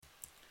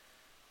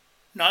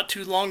Not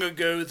too long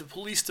ago, the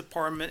police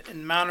department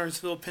in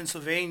Minersville,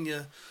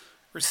 Pennsylvania,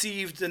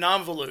 received an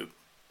envelope,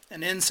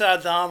 and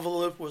inside the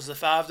envelope was a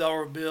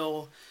 $5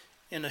 bill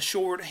and a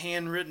short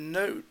handwritten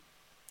note.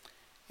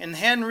 And the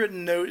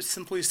handwritten note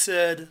simply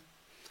said,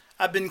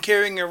 "I've been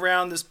carrying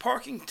around this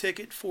parking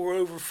ticket for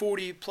over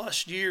 40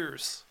 plus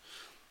years,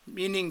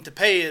 meaning to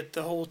pay it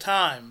the whole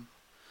time.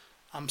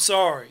 I'm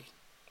sorry.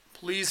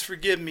 Please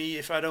forgive me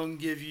if I don't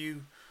give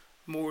you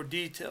more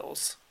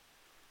details.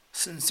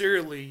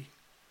 Sincerely,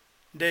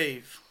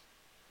 Dave."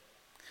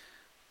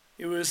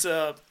 It was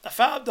a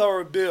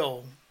 $5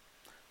 bill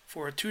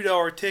for a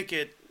 $2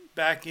 ticket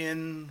back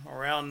in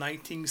around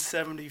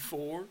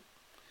 1974.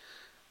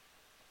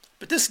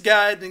 But this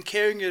guy had been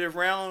carrying it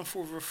around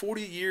for over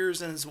 40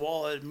 years in his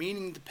wallet,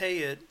 meaning to pay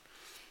it.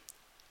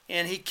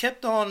 And he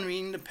kept on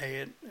meaning to pay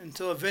it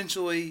until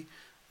eventually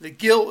the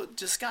guilt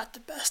just got the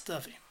best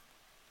of him.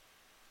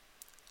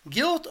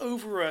 Guilt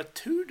over a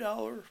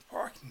 $2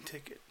 parking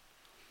ticket.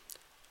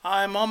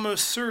 I'm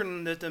almost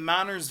certain that the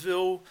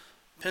Minersville,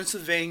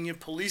 Pennsylvania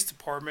Police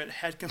Department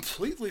had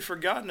completely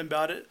forgotten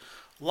about it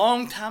a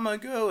long time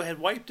ago, had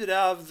wiped it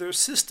out of their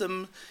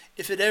system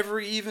if it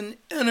ever even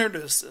entered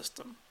the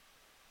system.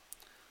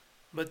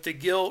 But the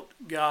guilt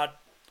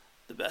got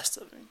the best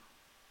of him.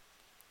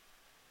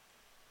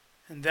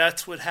 And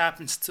that's what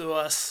happens to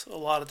us a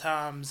lot of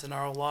times in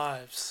our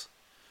lives.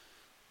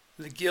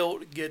 The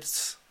guilt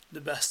gets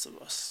the best of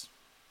us.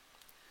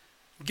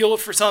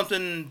 Guilt for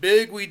something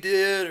big we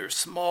did or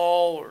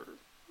small or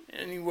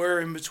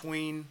anywhere in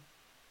between.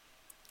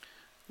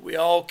 We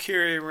all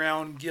carry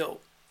around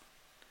guilt.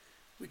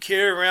 We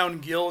carry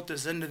around guilt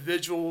as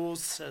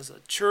individuals, as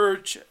a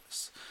church,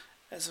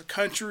 as a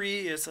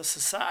country, as a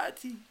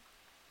society.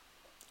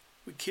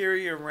 We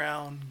carry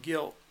around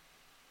guilt.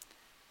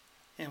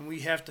 And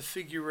we have to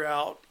figure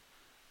out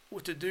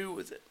what to do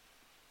with it.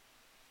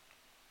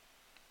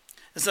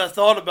 As I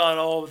thought about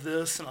all of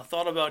this and I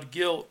thought about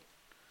guilt,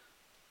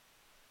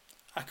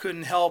 I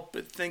couldn't help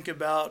but think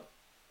about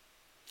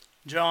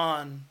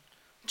John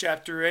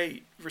chapter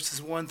 8,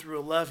 verses 1 through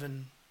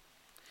 11.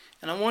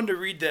 And I wanted to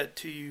read that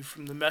to you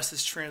from the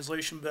Message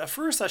translation. But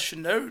first I should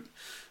note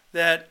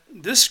that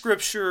this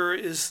scripture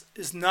is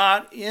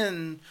not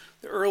in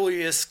the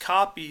earliest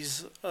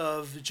copies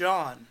of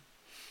John.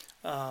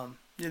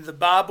 The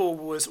Bible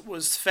was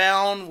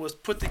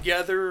put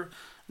together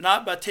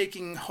not by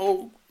taking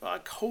whole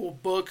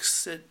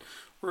books that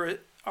were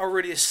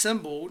already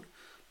assembled,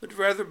 but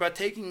rather by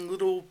taking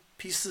little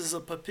pieces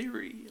of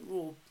papyri,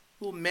 little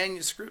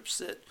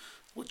manuscripts,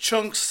 little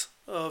chunks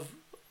of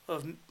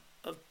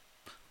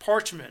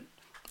parchment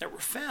that were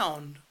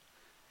found,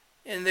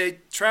 and they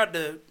tried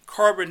to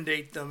carbon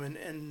date them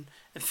and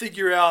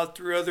figure out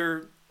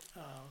through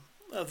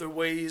other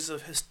ways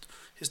of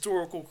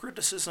historical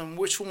criticism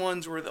which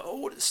ones were the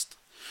oldest.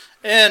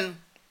 And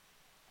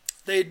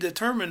they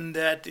determined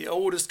that the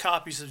oldest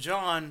copies of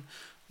John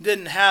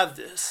didn't have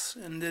this,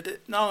 and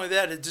that not only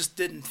that, it just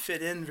didn't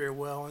fit in very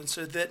well, and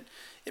so that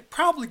it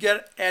probably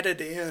got added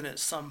in at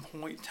some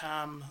point in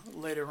time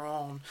later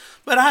on.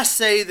 But I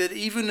say that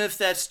even if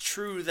that's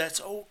true, that's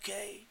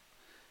okay.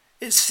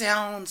 It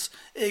sounds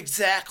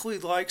exactly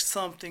like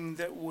something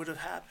that would have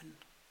happened.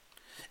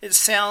 It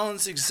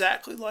sounds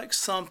exactly like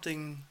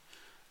something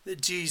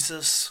that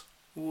Jesus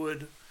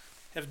would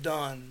have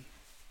done,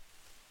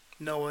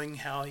 knowing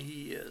how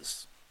he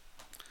is.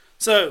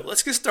 So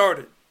let's get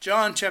started.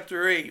 John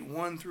chapter 8,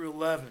 1 through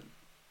 11.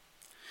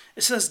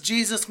 It says,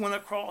 Jesus went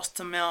across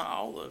to Mount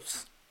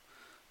Olives,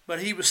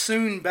 but he was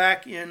soon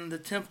back in the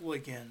temple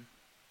again.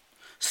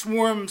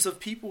 Swarms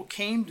of people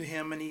came to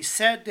him, and he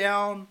sat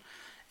down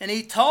and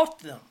he taught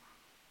them.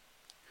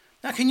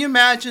 Now, can you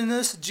imagine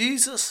this?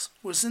 Jesus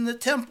was in the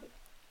temple.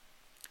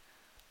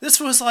 This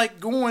was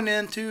like going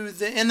into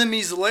the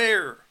enemy's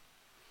lair.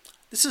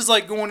 This is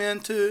like going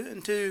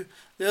into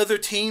the other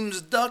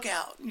team's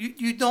dugout.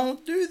 You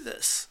don't do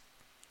this.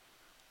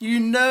 You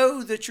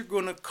know that you're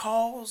going to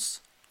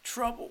cause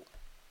trouble.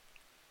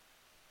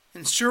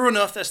 And sure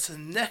enough, that's the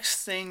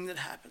next thing that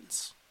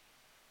happens.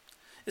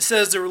 It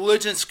says the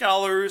religion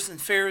scholars and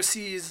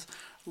Pharisees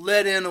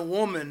led in a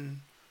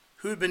woman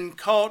who had been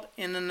caught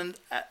in an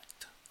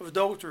act of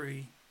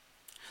adultery.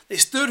 They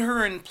stood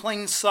her in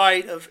plain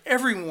sight of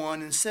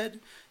everyone and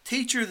said,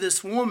 "Teacher,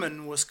 this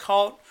woman was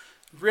caught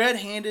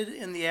red-handed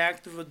in the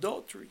act of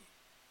adultery.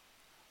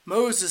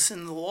 Moses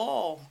in the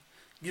law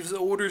gives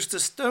orders to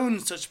stone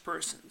such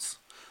persons.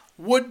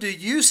 What do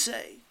you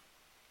say?"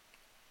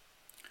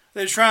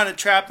 They're trying to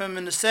trap him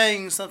into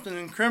saying something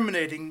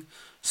incriminating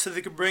so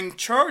they could bring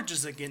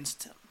charges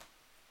against him.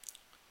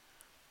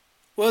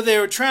 Well, they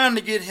were trying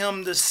to get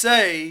him to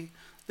say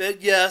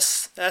that,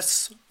 yes,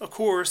 that's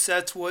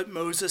what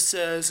Moses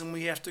says, and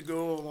we have to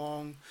go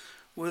along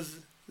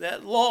with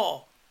that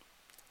law.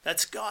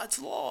 That's God's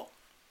law.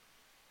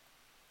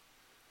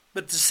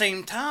 But at the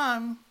same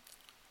time,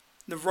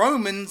 the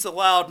Romans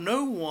allowed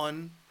no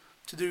one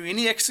to do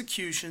any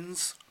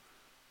executions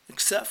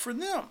except for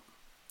them,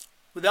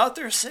 without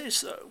their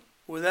say-so,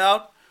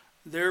 without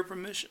their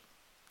permission.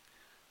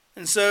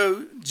 And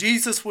so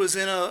Jesus was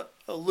in a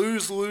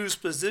lose-lose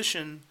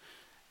position,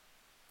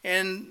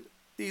 and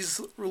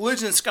these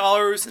religion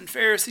scholars and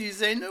Pharisees,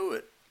 they knew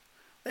it.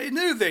 They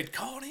knew they'd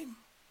caught him.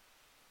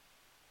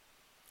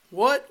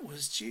 What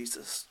was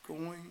Jesus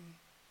going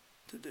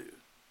to do?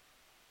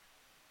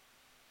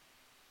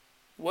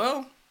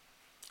 Well,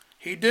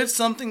 he did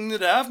something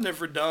that I've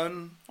never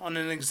done on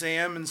an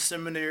exam in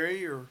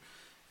seminary or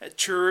at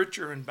church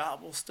or in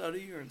Bible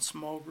study or in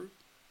small group.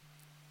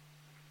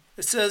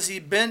 It says he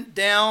bent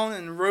down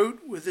and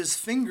wrote with his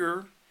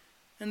finger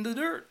in the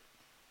dirt.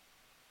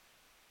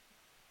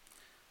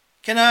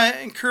 Can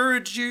I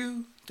encourage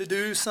you to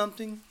do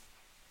something?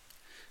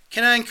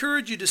 Can I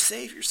encourage you to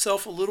save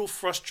yourself a little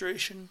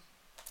frustration?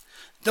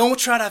 Don't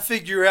try to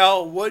figure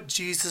out what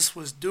Jesus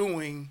was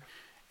doing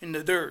in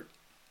the dirt.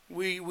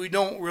 We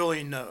don't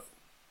really know.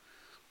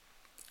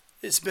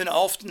 It's been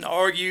often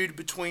argued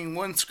between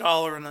one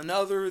scholar and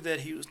another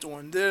that he was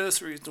doing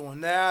this or he's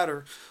doing that,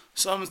 or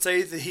some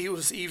say that he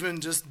was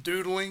even just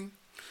doodling,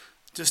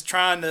 just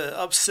trying to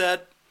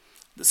upset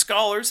the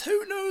scholars.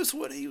 Who knows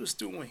what he was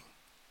doing?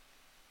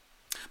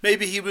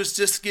 Maybe he was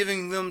just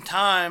giving them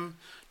time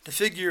to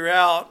figure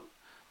out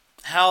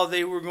how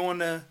they were going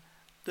to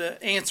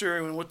answer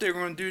and what they were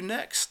going to do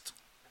next.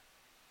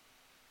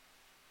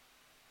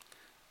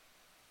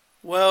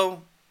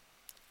 Well,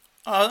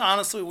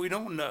 honestly, we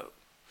don't know.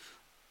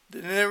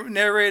 The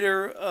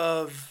narrator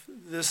of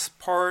this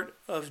part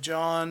of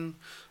John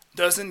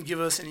doesn't give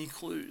us any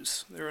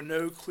clues. There are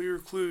no clear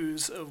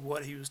clues of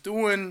what he was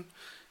doing,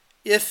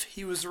 if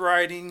he was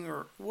writing,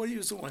 or what he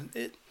was doing.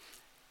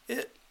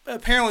 It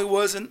apparently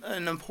wasn't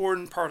an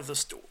important part of the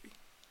story.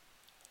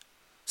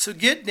 So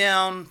get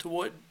down to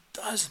what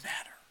does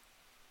matter.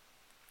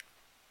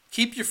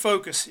 Keep your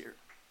focus here.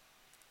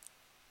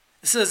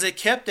 It says they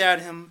kept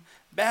at him,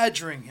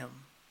 badgering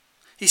him.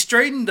 He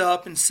straightened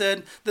up and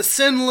said, "The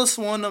sinless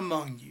one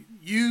among you,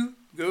 you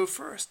go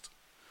first.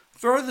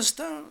 Throw the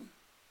stone."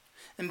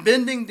 And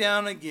bending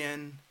down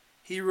again,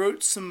 he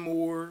wrote some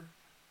more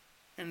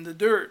in the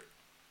dirt.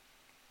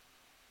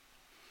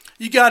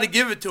 You got to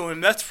give it to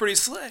him. That's pretty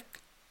slick.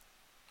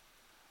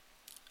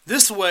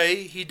 This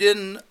way, he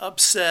didn't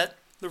upset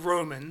the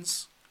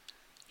Romans.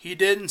 He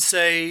didn't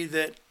say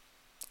that,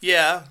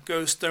 yeah,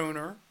 go stone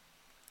her.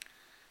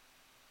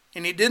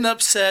 And he didn't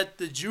upset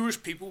the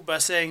Jewish people by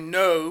saying,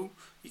 no,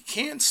 you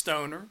can't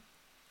stone her.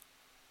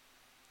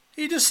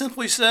 He just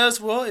simply says,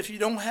 well, if you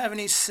don't have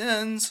any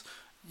sins,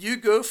 you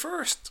go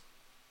first.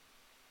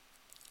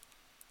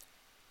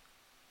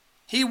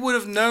 He would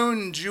have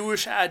known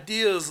Jewish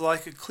ideas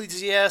like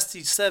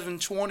Ecclesiastes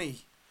 7:20,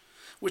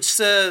 which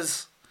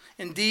says,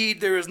 "Indeed,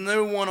 there is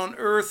no one on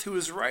earth who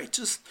is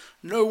righteous,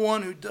 no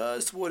one who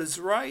does what is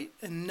right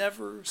and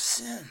never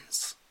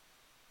sins."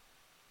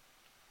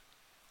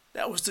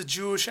 That was the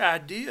Jewish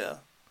idea.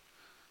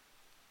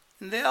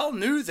 And they all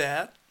knew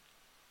that.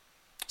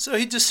 So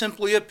he just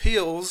simply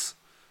appeals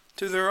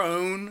to their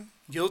own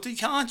guilty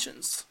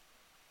conscience.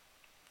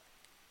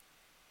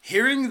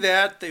 Hearing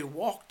that, they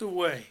walked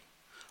away,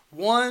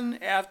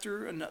 one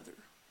after another,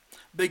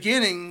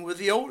 beginning with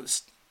the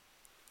oldest.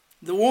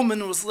 The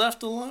woman was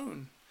left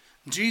alone.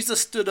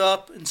 Jesus stood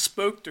up and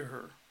spoke to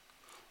her.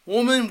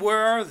 "Woman,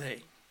 where are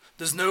they?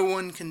 Does no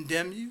one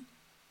condemn you?"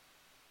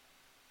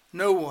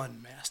 "No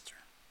one, Master."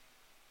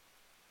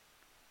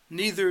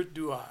 "Neither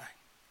do I,"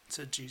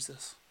 said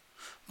Jesus.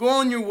 "Go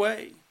on your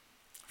way.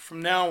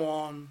 From now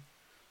on,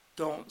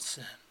 don't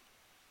sin."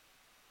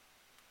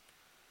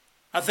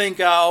 I think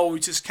I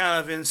always just kind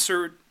of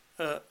insert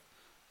a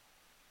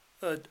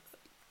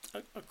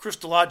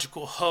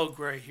Christological hug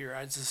right here.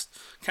 I just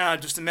kind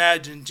of just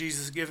imagine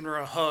Jesus giving her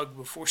a hug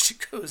before she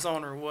goes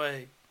on her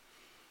way.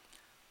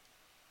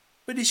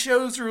 But he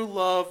shows her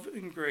love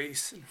and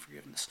grace and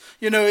forgiveness.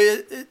 You know,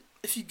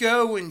 if you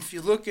go and if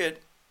you look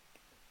at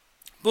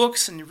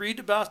books and you read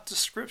about the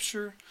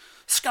scripture,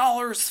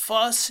 scholars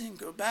fuss and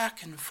go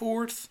back and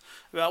forth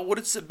about what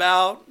it's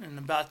about and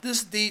about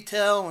this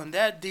detail and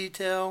that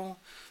detail.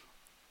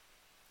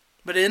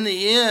 But in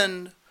the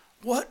end,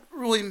 what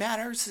really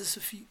matters is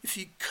if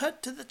you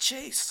cut to the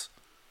chase,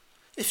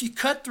 if you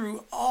cut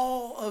through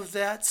all of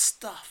that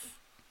stuff,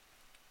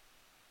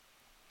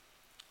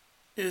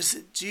 is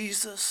that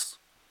Jesus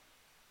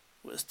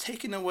was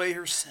taking away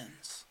her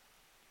sins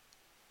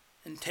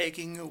and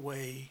taking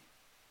away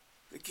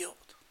the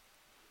guilt.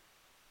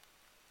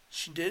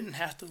 She didn't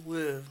have to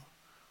live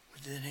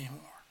with it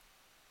anymore.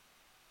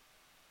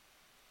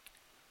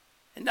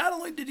 And not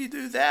only did he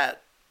do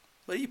that,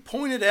 but he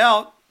pointed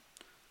out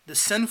the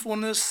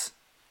sinfulness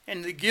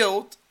and the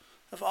guilt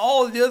of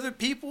all of the other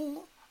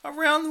people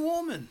around the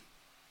woman.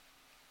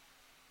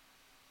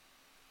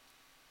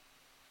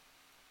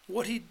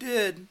 What he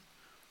did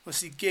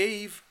was he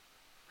gave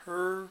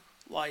her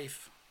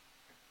life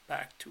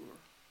back to her.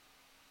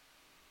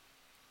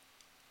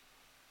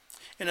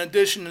 In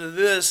addition to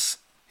this,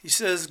 he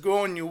says, "Go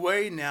on your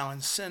way now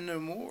and sin no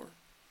more."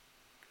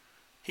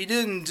 He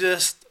didn't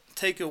just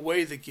take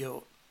away the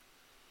guilt.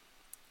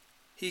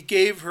 He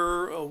gave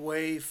her a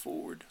way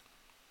forward.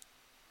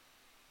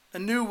 a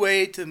new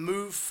way to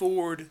move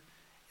forward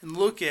and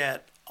look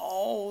at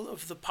all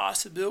of the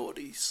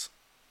possibilities.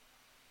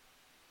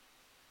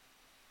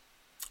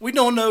 We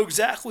don't know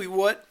exactly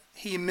what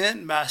he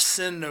meant by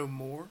sin no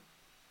more.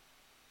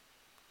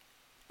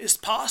 It's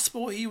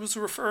possible he was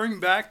referring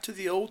back to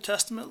the Old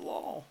Testament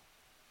law.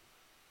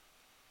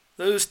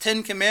 Those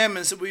 10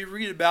 commandments that we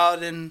read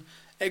about in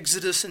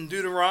Exodus and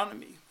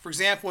Deuteronomy. For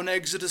example, in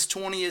Exodus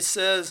 20 it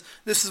says,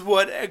 this is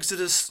what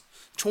Exodus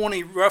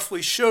 20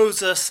 roughly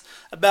shows us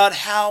about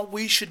how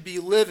we should be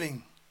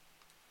living.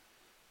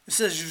 It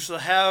says, you shall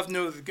have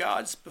no other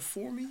gods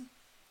before me.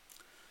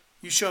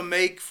 You shall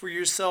make for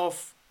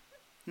yourself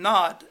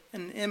not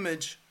an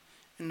image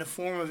in the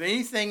form of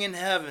anything in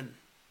heaven,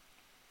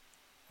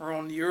 or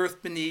on the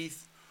earth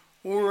beneath,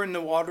 or in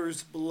the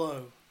waters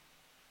below.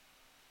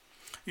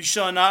 You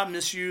shall not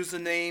misuse the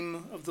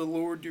name of the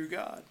Lord your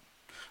God.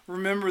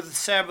 Remember the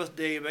Sabbath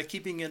day by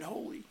keeping it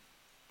holy.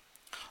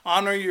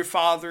 Honor your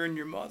father and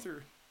your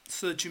mother,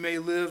 so that you may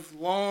live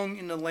long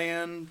in the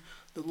land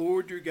the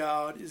Lord your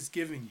God is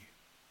giving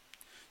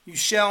you. You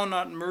shall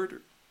not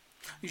murder.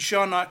 You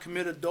shall not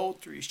commit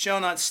adultery. You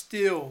shall not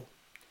steal.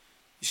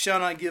 You shall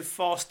not give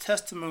false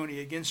testimony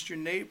against your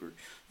neighbor.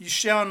 You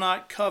shall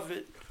not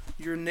covet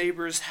your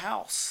neighbor's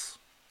house.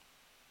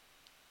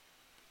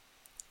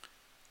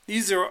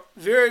 These are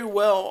very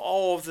well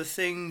all of the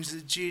things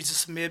that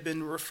Jesus may have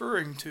been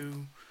referring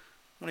to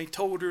when he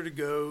told her to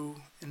go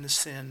and to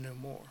sin no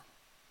more.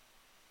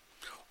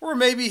 Or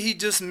maybe he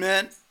just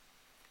meant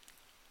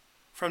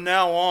from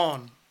now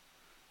on,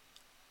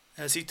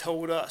 as he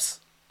told us,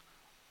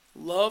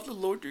 love the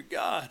Lord your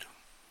God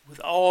with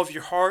all of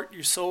your heart,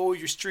 your soul,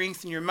 your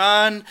strength, and your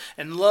mind,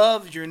 and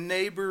love your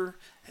neighbor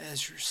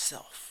as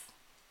yourself.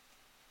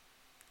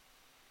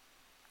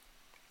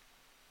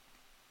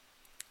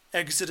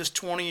 Exodus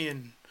 20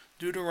 and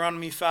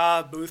Deuteronomy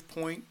 5 both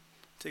point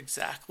to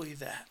exactly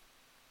that.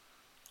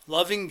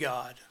 Loving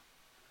God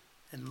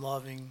and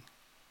loving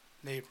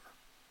neighbor.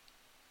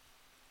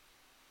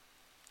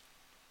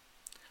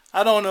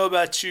 I don't know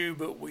about you,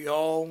 but we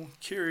all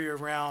carry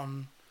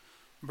around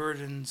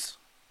burdens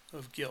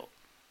of guilt.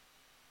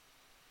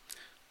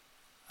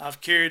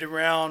 I've carried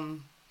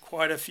around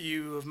quite a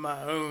few of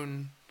my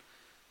own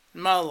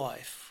in my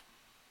life.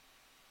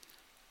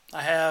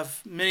 I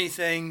have many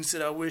things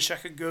that I wish I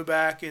could go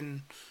back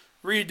and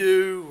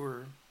redo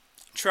or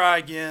try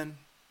again.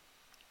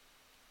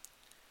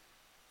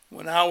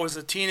 When I was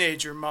a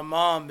teenager, my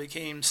mom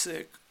became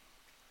sick.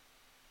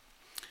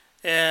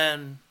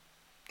 And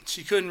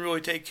she couldn't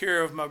really take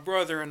care of my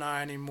brother and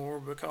I anymore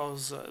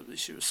because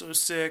she was so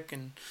sick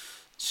and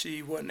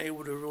she wasn't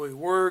able to really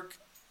work.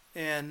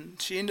 And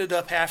she ended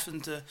up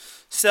having to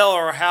sell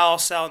our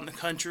house out in the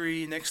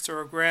country next to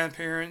our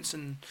grandparents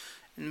and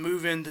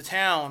move into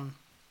town,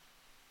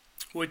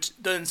 which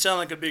doesn't sound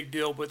like a big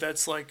deal, but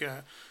that's like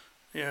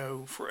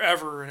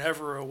forever and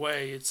ever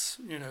away. It's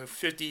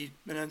 50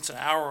 minutes, an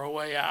hour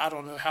away. I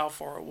don't know how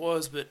far it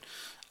was, but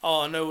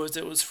all I know is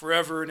it was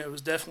forever, and it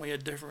was definitely a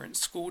different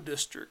school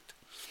district.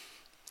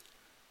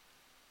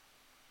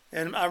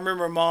 And I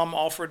remember Mom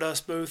offered us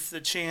both the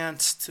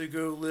chance to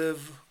go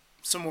live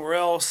somewhere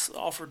else,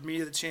 offered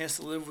me the chance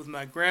to live with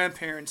my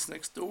grandparents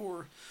next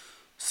door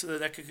so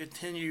that I could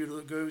continue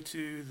to go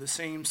to the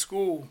same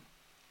school.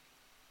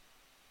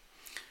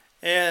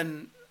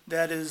 And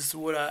that is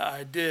what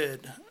I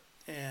did.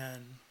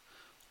 And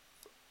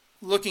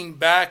looking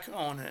back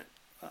on it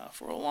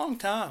for a long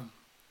time,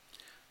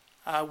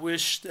 I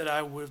wish that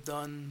I would have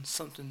done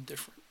something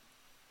different.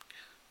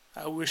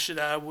 I wish that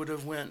I would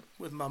have went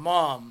with my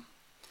mom.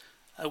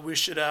 I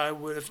wish that I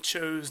would have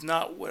chose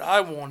not what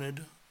I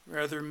wanted,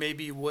 rather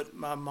maybe what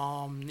my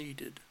mom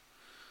needed.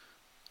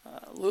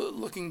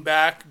 Looking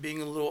back,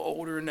 being a little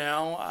older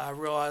now, I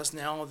realize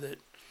now that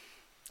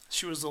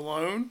she was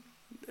alone,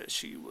 that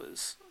she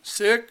was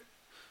sick,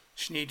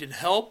 she needed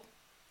help,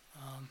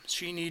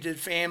 she needed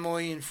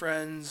family and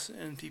friends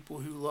and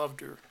people who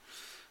loved her,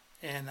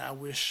 and I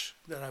wish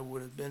that I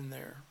would have been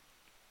there.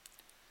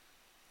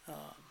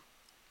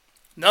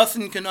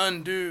 Nothing can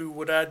undo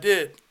what I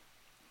did,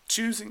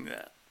 choosing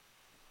that.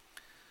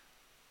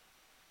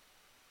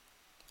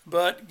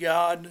 But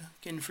God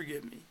can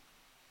forgive me.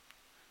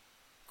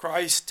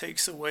 Christ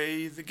takes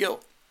away the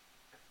guilt.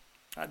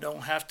 I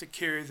don't have to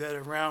carry that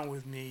around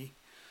with me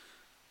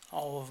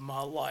all of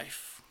my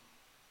life.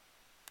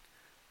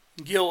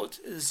 Guilt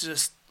is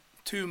just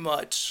too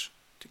much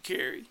to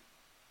carry.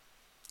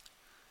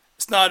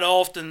 It's not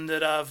often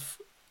that in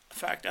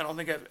fact, I don't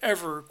think I've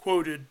ever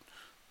quoted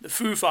the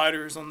Foo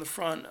Fighters on the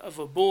front of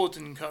a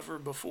bulletin cover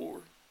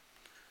before.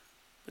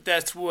 But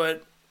that's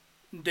what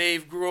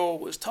Dave Grohl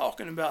was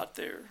talking about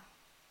there.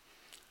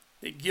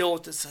 That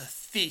guilt is a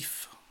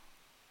thief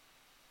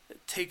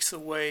that takes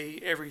away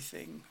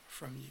everything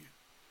from you.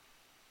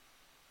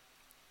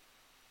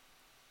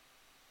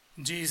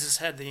 Jesus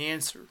had the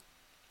answer.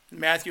 In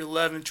Matthew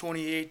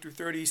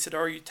 11:28-30, he said,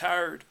 "Are you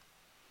tired,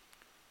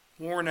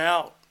 worn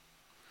out,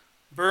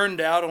 burned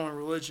out on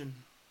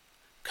religion?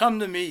 Come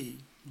to me,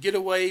 get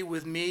away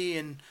with me,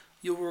 and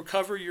you'll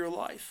recover your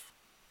life.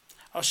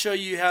 I'll show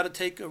you how to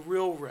take a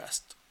real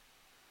rest.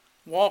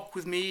 Walk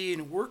with me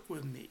and work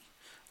with me.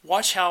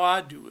 Watch how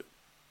I do it.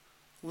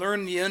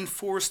 Learn the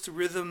unforced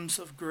rhythms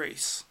of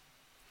grace.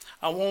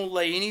 I won't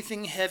lay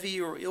anything heavy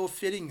or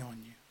ill-fitting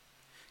on you.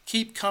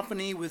 Keep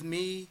company with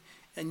me,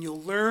 and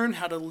you'll learn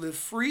how to live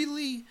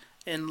freely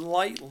and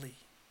lightly.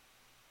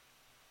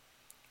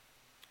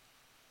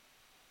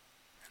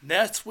 And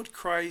that's what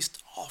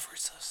Christ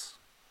offers us.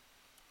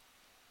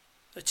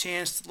 A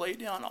chance to lay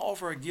down all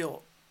of our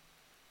guilt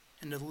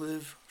and to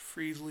live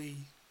freely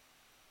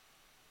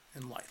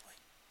and lightly.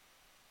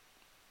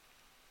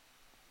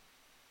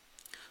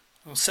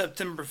 On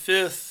September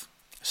 5th,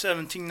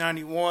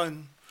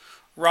 1791,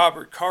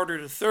 Robert Carter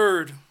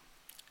III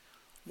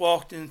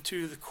walked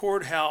into the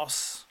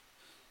courthouse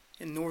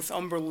in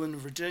Northumberland,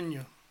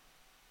 Virginia.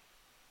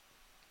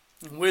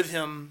 And with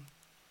him,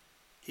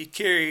 he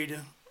carried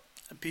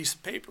a piece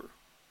of paper.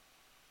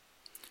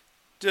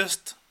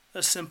 Just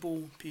a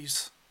simple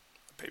piece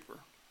of paper.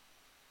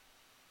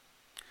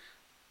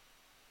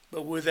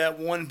 But with that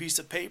one piece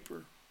of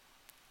paper,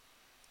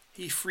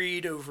 he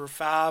freed over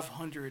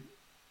 500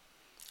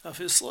 of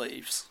his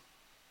slaves.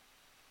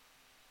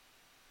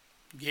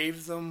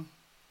 Gave them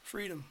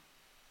freedom.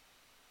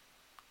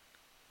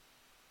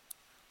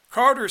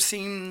 Carter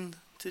seemed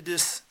to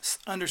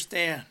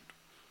understand,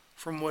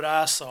 from what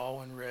I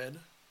saw and read,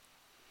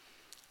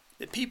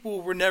 that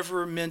people were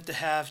never meant to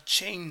have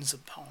chains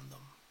upon them.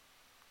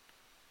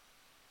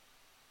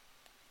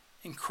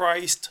 And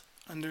Christ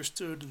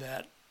understood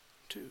that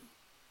too.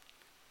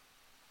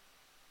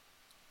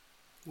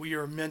 We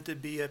are meant to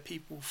be a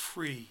people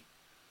free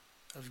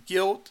of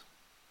guilt.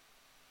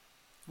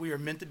 We are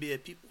meant to be a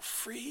people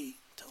free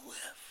to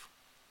live.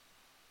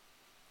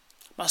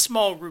 My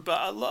small group,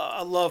 I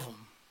love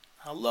them.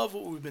 I love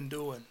what we've been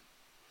doing.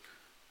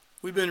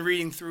 We've been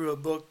reading through a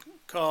book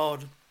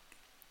called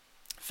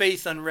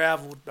Faith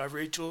Unraveled by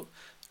Rachel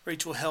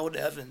Held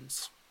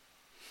Evans.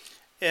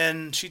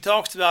 And she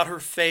talks about her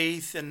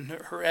faith and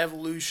her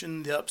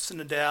evolution, the ups and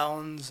the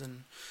downs,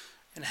 and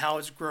how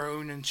it's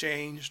grown and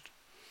changed.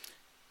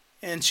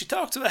 And she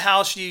talks about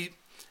how she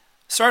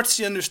starts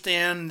to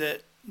understand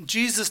that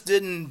Jesus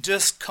didn't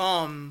just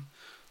come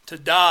to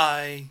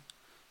die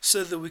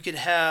so that we could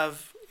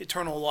have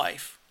eternal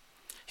life.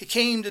 He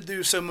came to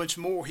do so much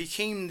more. He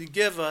came to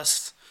give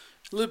us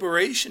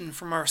liberation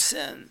from our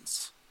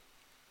sins.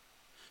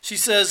 She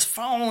says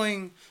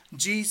following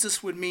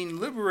Jesus would mean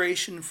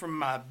liberation from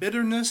my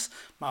bitterness,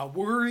 my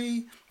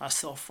worry, my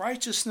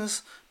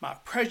self-righteousness, my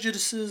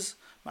prejudices,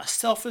 my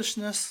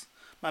selfishness,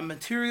 my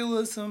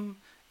materialism,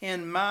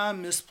 and my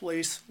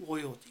misplaced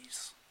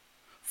loyalties.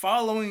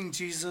 Following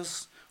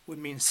Jesus would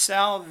mean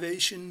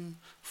salvation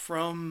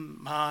from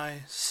my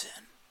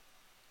sin.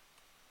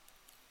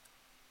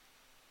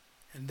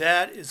 And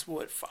that is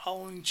what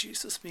following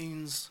Jesus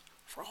means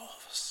for all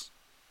of us.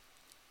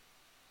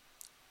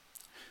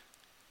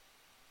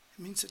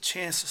 It means a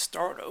chance to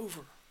start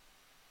over.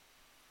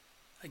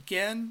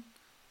 Again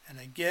and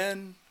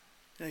again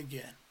and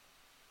again.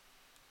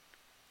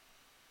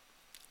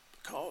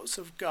 Because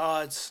of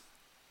God's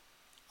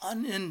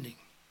unending,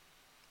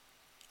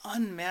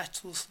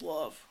 unmatchless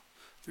love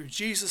through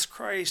Jesus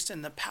Christ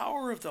and the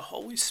power of the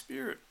Holy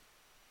Spirit,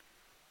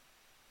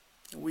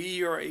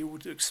 we are able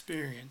to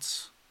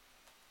experience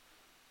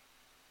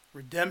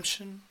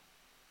redemption,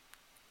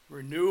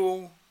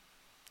 renewal,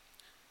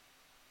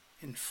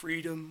 and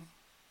freedom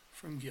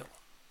from guilt.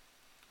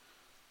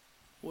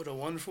 What a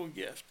wonderful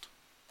gift.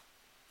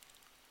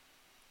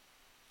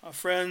 My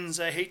friends,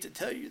 I hate to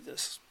tell you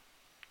this.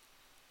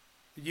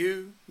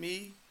 You,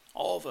 me,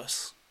 all of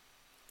us,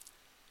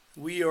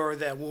 we are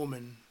that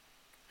woman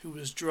who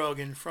was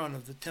drugged in front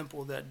of the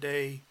temple that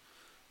day,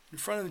 in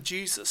front of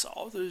Jesus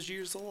all those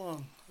years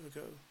long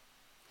ago.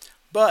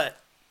 But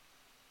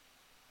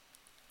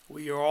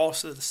we are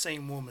also the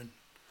same woman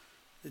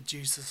that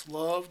Jesus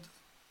loved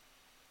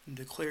and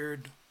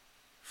declared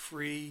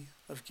free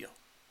of guilt.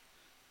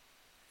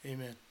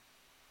 Amen.